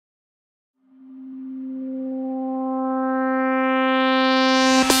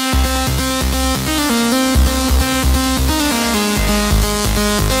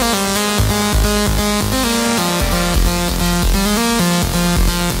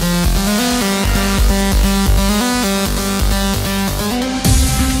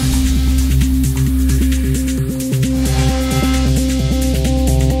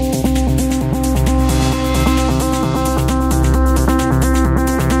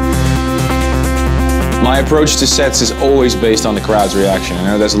My approach to sets is always based on the crowd's reaction. I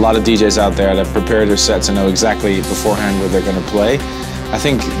know there's a lot of DJs out there that prepare their sets and know exactly beforehand what they're going to play. I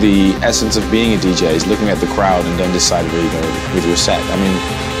think the essence of being a DJ is looking at the crowd and then decide where you go with your set. I mean,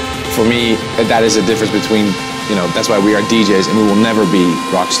 for me, that is the difference between, you know, that's why we are DJs and we will never be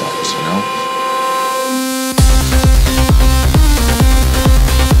rock stars, you know?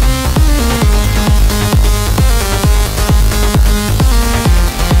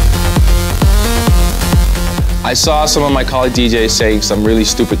 I saw some of my colleague DJs saying some really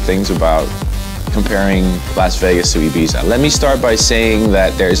stupid things about comparing Las Vegas to Ibiza. Let me start by saying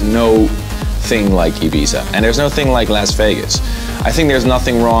that there's no thing like Ibiza, and there's no thing like Las Vegas. I think there's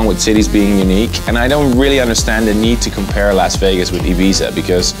nothing wrong with cities being unique, and I don't really understand the need to compare Las Vegas with Ibiza,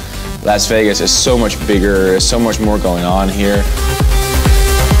 because Las Vegas is so much bigger, there's so much more going on here.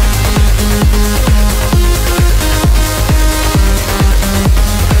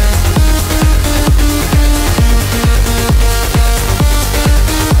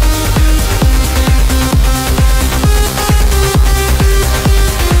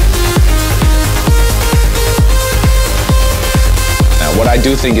 What I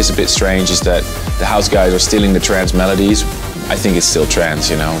do think is a bit strange is that the house guys are stealing the trance melodies. I think it's still trance,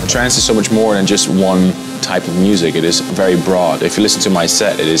 you know. Trance is so much more than just one type of music. It is very broad. If you listen to my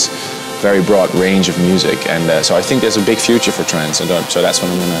set, it is a very broad range of music. And so I think there's a big future for trance, and so that's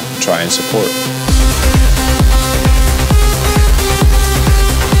what I'm going to try and support.